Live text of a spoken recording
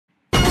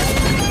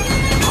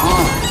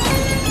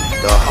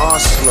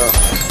Look.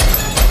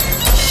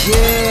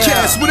 Yeah.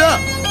 Cass, what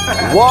up?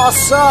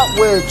 What's up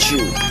with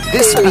you?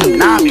 This be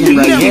knocking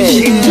right here.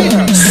 They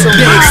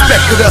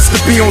expected us to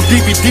be on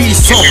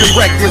DVDs talking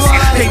reckless.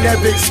 They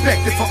never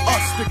expected for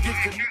us to get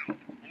to you.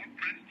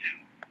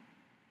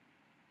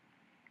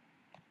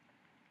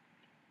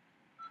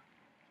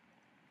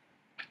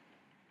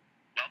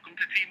 Welcome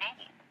to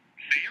T-Mobile.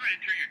 Say or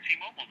enter your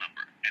T-Mobile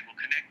number and we'll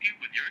connect you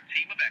with your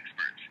team of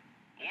experts.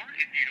 Or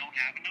if you don't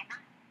have a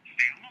number,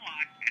 stay on the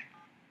line and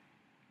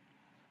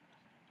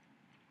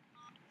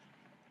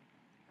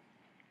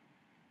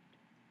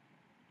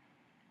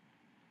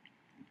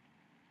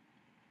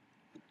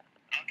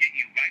I'll get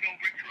you right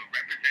over to a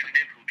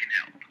representative who can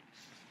help.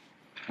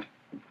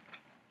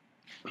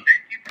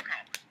 Thank you for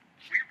calling.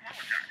 We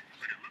apologize,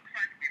 but it looks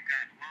like we've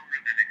got longer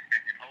than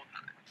expected hold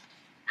time.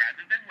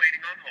 Rather than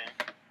waiting on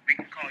hold, we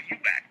can call you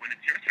back when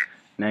it's your turn.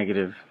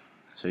 Negative.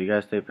 So you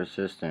guys stay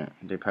persistent.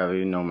 They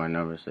probably know my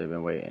number, so they've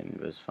been waiting.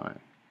 It was fine.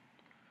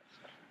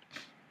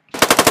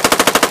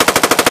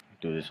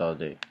 Do this all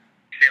day.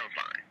 Sales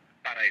line.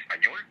 Para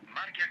español,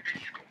 marque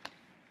asterisco.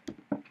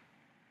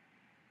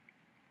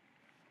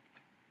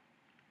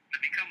 To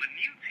become a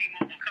new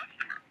T-Mobile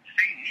customer,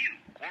 say new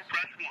or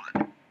press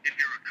 1. If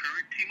you're a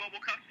current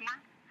T-Mobile customer,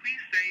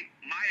 please say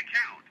my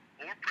account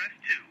or press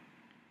 2.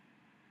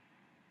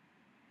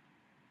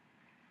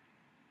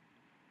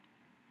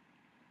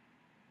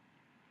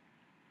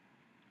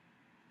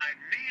 I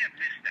may have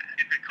missed that.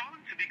 If you're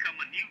calling to become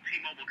a new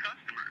T-Mobile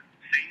customer,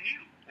 say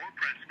new or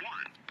press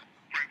 1.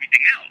 For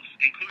everything else,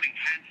 including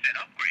handset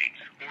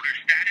upgrades, order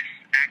status,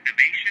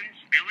 activations,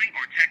 billing,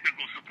 or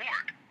technical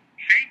support,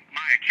 say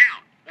my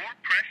account or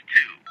press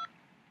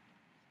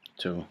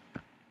 2. 2.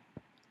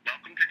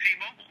 Welcome to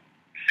T-Mobile.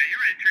 Say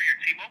or enter your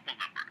T-Mobile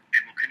number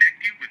and we'll connect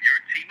you with your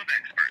team of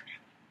experts.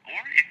 Or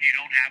if you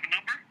don't have a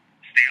number,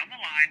 stay on the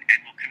line and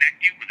we'll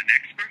connect you with an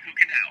expert who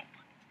can help.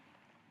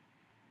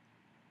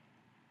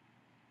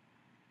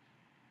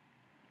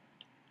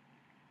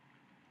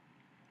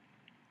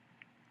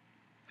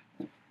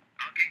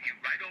 I'll get you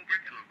right over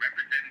to a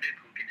representative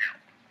who can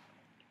help.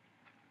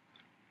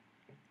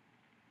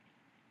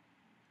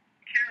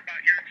 Care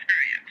about your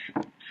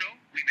experience, so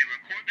we may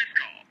record this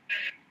call.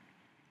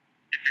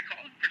 If you're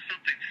calling for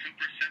something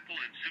super simple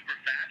and super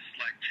fast,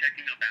 like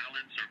checking a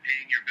balance or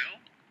paying your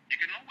bill, you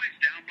can always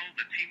download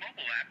the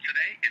T-Mobile app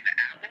today in the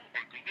Apple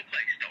or Google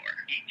Play Store.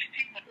 Each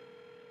T-Mobile...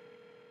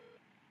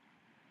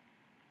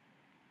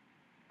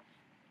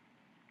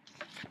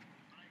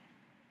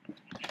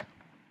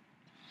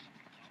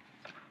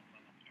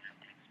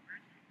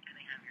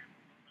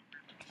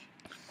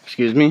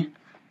 Excuse me?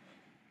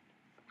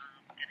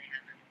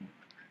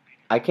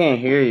 I can't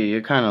hear you.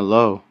 You're kind of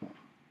low. Can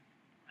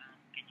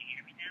you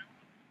hear me now?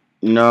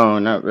 No,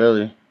 not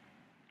really.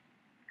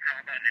 How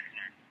about this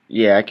one?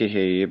 Yeah, I can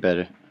hear you. You're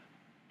better. Okay.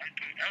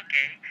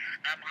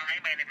 Hi,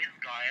 my name is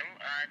Kyle.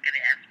 Can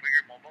I ask for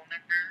your mobile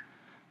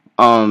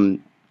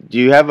number? Do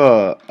you have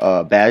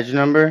a badge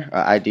number,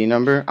 a ID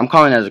number? I'm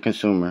calling as a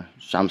consumer.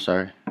 So I'm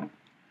sorry. Okay.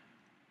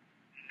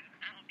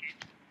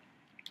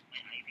 My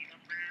ID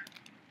number,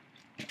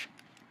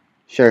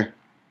 Sure.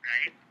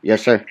 right?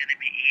 Yes, sir. It's gonna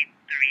be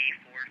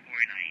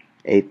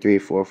 83449.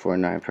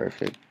 83449.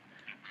 Perfect.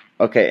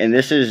 Okay, and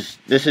this is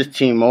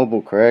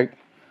T-Mobile, correct?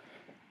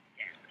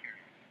 Yes, correct.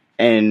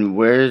 And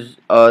where's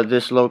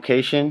this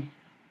location?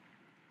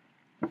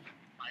 My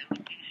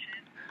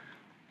location.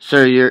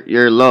 Sir,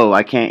 you're low.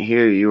 I can't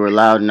hear you. You were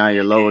loud, now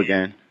you're low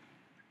again.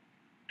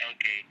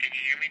 Okay, can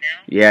you hear me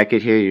now? Yeah, I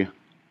could hear you.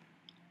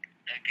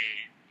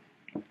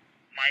 Okay.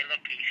 My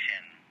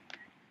location.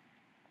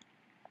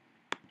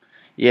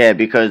 Yeah,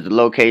 because the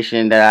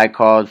location that I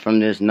called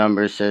from this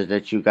number says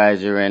that you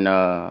guys are in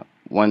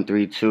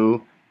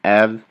 132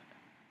 Ave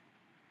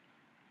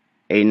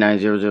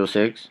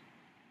 89006.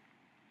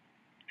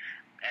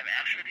 I'm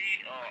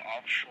actually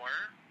offshore.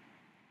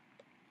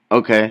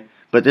 Okay,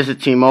 but this is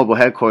T-Mobile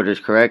headquarters,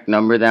 correct?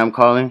 Number that I'm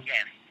calling?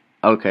 Yes.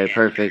 Okay, Yes,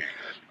 perfect.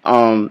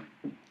 correct.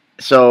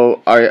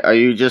 So are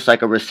you just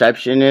like a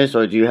receptionist,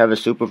 or do you have a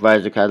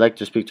supervisor? 'Cause I'd like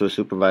to speak to a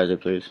supervisor,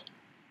 please.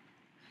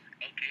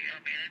 Okay,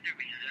 may I know the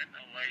reason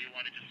why you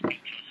wanted to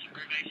speak to a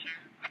supervisor?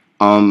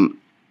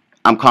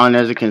 I'm calling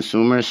as a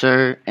consumer,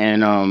 sir,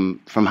 and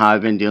from how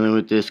I've been dealing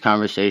with this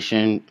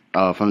conversation,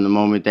 from the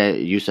moment that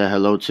you said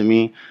hello to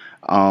me,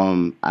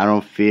 I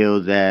don't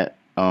feel that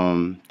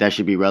that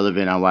should be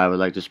relevant on why I would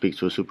like to speak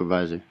to a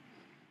supervisor.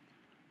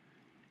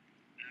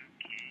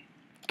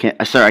 Okay.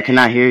 Sir, I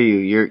cannot hear you.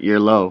 You're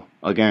low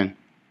again.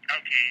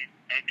 Okay.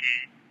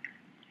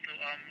 So,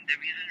 the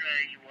reason why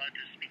you want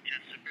to speak to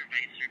a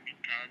supervisor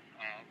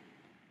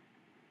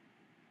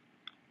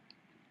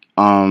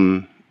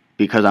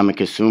Because I'm a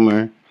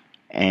consumer,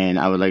 and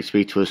I would like to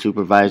speak to a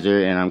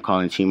supervisor, and I'm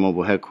calling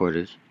T-Mobile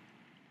headquarters.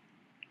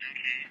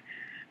 Okay.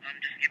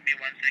 Just give me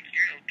 1 sec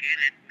here. Okay,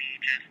 let me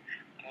just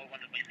call one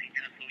of my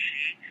senior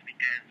associates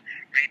because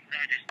right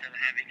now they're still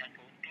having a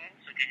phone call.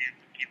 So can you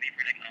give me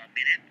for like a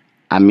minute?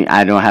 I mean,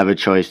 I don't have a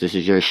choice. This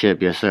is your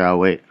ship. Yes, sir. I'll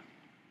wait.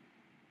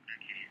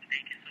 Okay,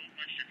 thank you so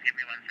much. Just give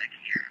me 1 sec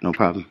here. No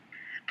problem.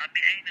 May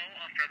I know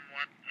from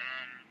what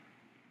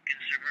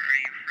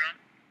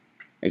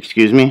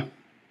Excuse me? Just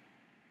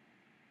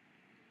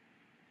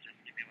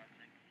give me 1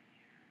 second.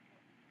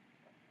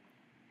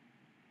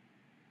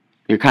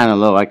 You're kind of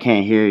low. I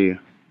can't hear you.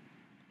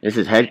 This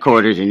is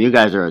headquarters, and you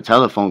guys are a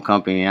telephone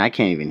company, and I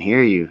can't even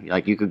hear you.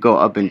 Like, you could go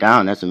up and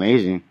down. That's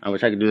amazing. I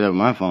wish I could do that with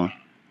my phone.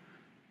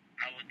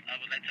 I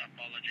would like to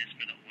apologize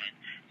for that one.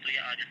 So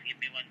yeah, just give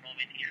me 1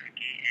 moment here,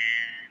 okay?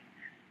 And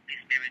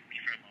please bear with me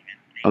for a moment.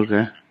 Thank you so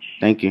Okay. much.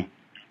 Thank you. Okay.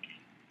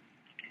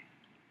 Okay.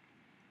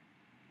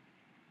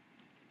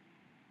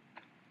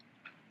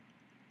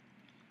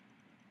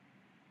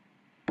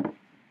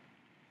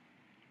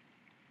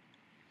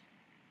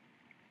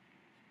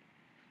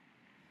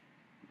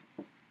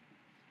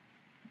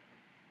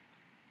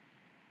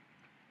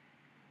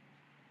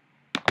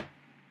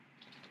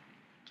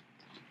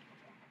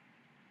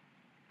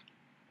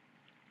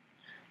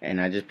 And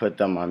I just put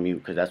them on mute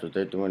because that's what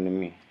they're doing to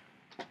me.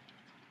 I'm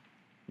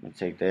going to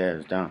take their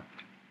ass down.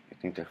 They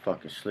think they're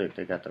fucking slick.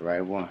 They got the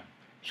right one.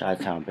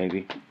 Chi-Town,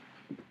 baby.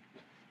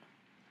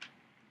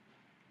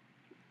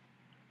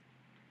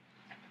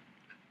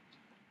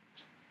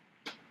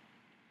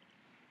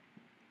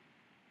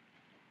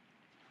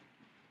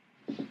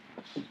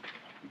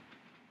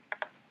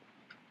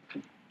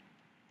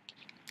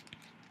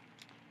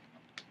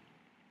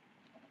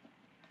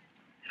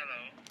 Hello.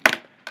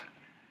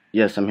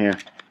 Yes, I'm here.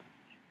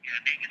 Yeah,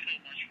 thank you so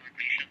much for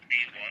patiently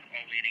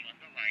waiting on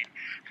the line.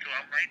 So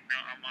right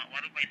now,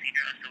 one of my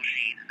senior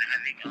associates is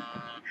having a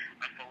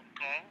phone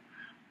call,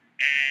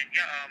 and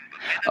yeah,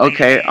 by the way,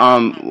 Okay.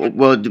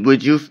 Well,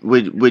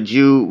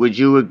 would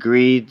you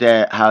agree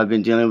that how I've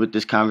been dealing with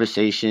this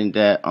conversation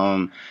that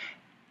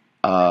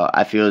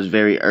I feel is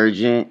very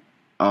urgent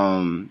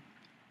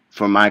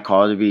for my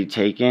call to be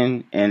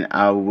taken, and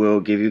I will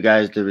give you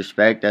guys the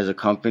respect as a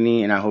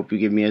company, and I hope you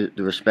give me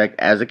the respect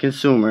as a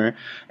consumer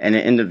and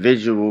an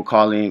individual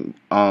calling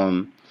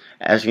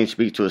asking to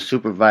speak to a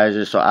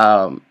supervisor.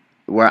 So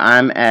where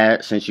I'm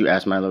at, since you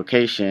asked my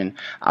location,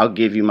 I'll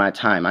give you my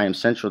time. I am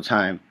Central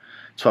Time,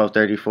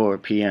 12:34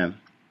 p.m.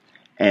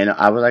 And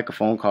I would like a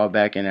phone call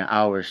back in an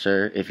hour,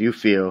 sir, if you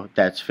feel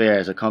that's fair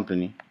as a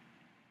company.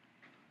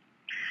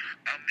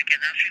 we can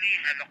actually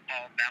have a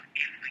call back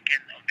if we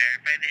can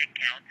verify the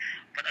account,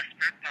 but as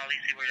per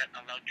policy, we're not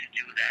allowed to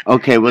do that.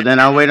 Okay, well But then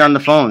I'll wait on the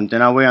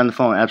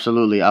phone.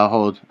 Absolutely, I'll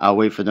hold. I'll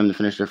wait for them to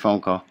finish their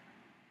phone call.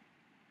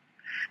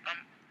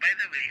 by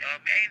the way,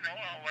 may I know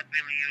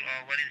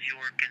what is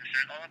your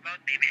concern all about?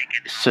 Maybe I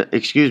can help. Sir,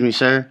 excuse me,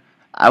 sir.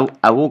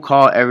 I will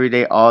call every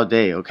day, all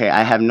day. Okay,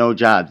 I have no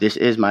job. This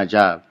is my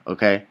job.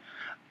 Okay.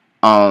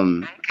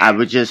 Okay.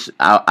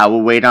 I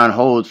will wait on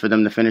hold for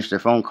them to finish their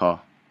phone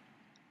call.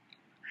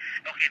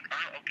 Okay,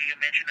 you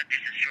mentioned that this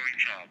is your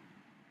job.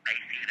 I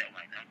see that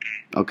one.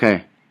 Okay.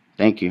 Okay.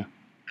 Thank you.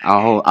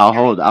 I'll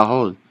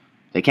hold.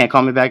 They can't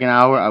call me back in an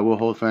hour. I will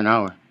hold for an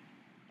hour. Okay.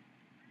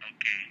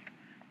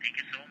 Thank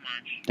you so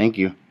much. Thank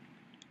you.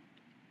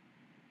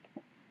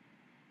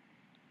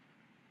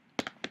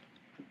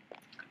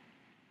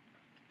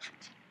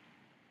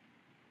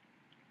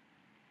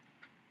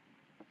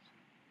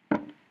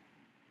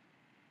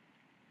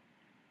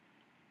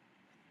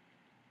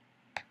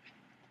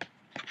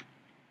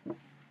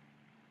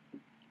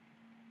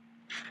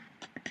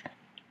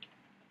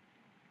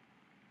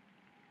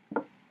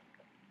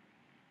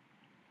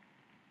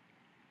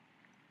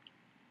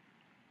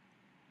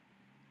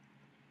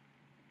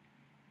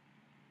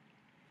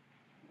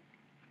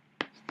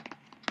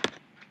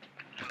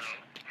 Hello.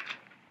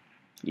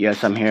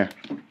 Yes, I'm here.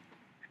 Yeah.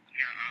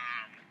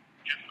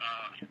 Just so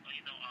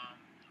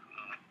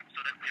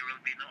that there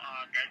will be no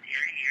dead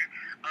air here.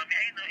 May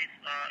I know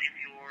if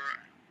you're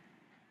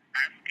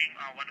asking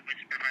one of my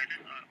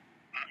supervisors,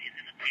 is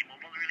it a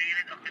T-Mobile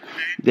related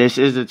concern? This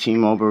is a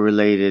T-Mobile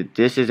related.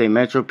 This is a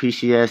Metro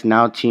PCS,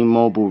 now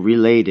T-Mobile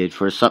related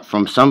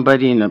from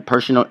somebody and a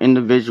personal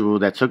individual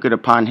that took it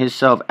upon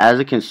himself as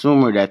a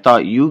consumer that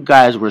thought you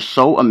guys were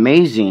so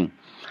amazing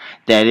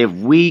that if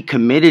we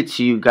committed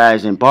to you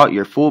guys and bought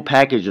your full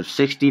package of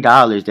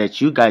 $60, that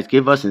you guys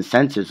give us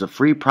incentives, a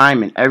free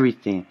prime and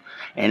everything.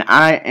 And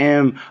I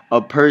am a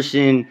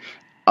person,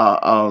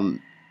 I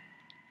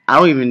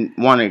don't even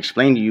want to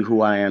explain to you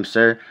who I am,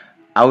 sir.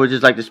 I would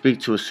just like to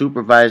speak to a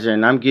supervisor,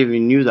 and I'm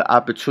giving you the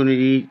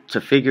opportunity to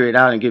figure it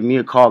out and give me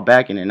a call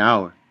back in an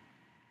hour. Okay.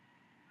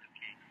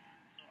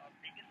 So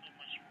thank you so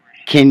much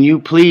for. Can you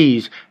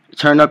please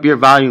turn up your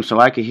volume so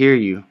I can hear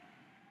you?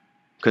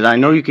 Because I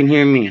know you can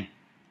hear me.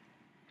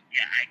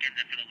 Yeah, I can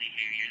definitely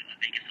hear you.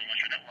 Thank you so much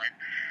for that one.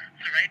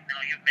 So right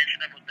now, you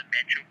mentioned about the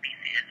Metro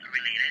PCS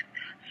related.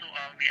 So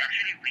we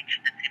actually reached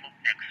the team of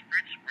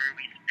experts where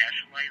we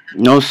specialize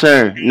in. No,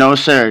 sir. No,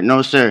 sir.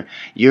 No, sir.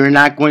 You're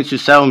not going to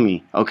sell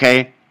me,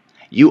 okay?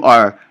 You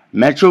are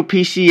Metro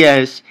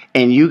PCS,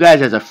 and you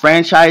guys as a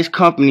franchise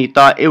company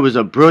thought it was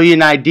a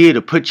brilliant idea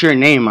to put your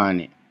name on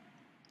it.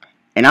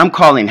 And I'm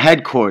calling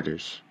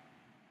headquarters.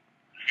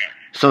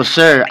 So,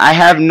 sir, I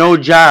have no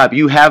job.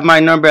 You have my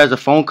number as a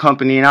phone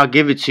company, and I'll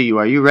give it to you.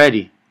 Are you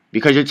ready?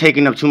 Because you're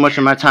taking up too much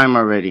of my time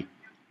already.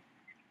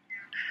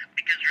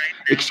 Because right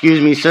now,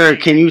 Excuse me, sir.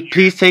 Can you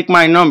please take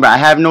my number? I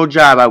have no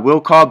job. I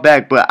will call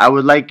back, but I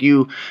would like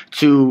you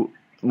to,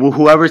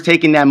 whoever's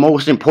taking that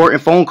most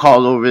important phone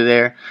call over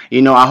there,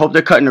 you know, I hope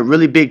they're cutting a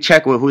really big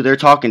check with who they're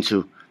talking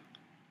to.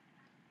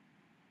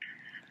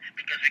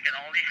 because we can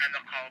only have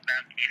a call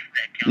back if the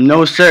account.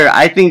 No, sir.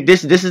 I think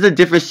this is a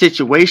different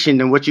situation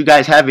than what you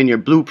guys have in your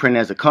blueprint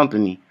as a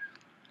company.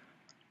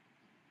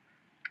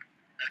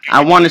 Okay,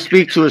 I want to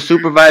speak to a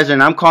supervisor,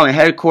 and I'm calling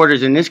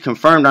headquarters, and this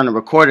confirmed on the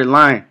recorded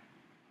line. Okay,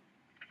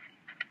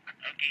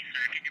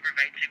 sir. Can you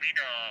provide to me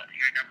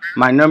your number?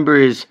 My number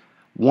is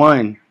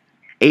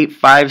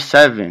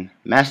 1-857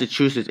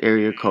 Massachusetts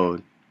area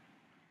code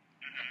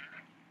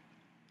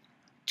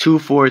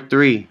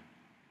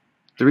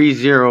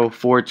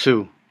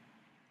 243-3042.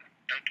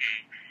 Okay.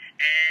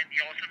 And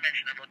you also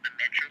mentioned about the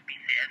Metro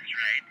PCS,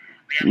 right?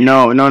 We have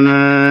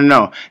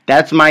No.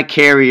 That's my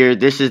carrier.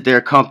 This is their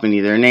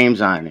company. Their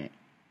name's on it.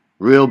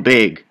 Real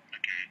big. Okay.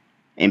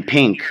 In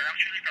pink. You're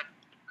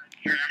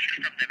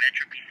actually from the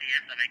Metro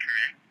PCS, am I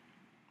correct?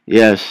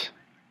 Yes.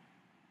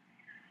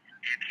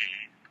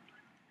 Okay.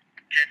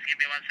 Just give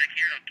me 1 sec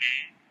here, okay?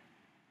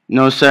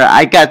 No, sir.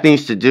 I got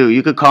things to do.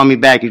 You could call me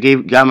back.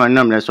 You got my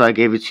number. That's what I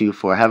gave it to you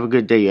for. Have a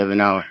good day. You have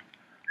an hour.